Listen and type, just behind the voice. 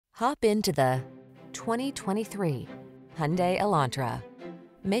Hop into the 2023 Hyundai Elantra.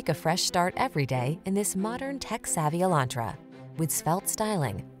 Make a fresh start every day in this modern tech-savvy Elantra. With svelte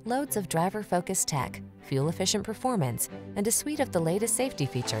styling, loads of driver-focused tech, fuel-efficient performance, and a suite of the latest safety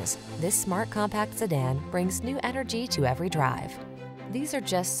features, this smart compact sedan brings new energy to every drive. These are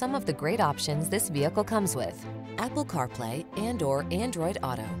just some of the great options this vehicle comes with: Apple CarPlay and/or Android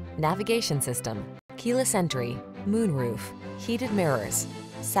Auto, navigation system, keyless entry, moonroof, heated mirrors,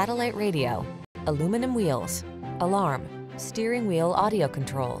 satellite radio, aluminum wheels, alarm, steering wheel audio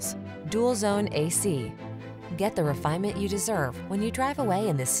controls, dual zone AC. Get the refinement you deserve when you drive away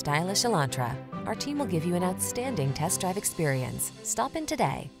in this stylish Elantra. Our team will give you an outstanding test drive experience. Stop in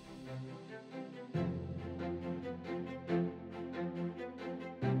today.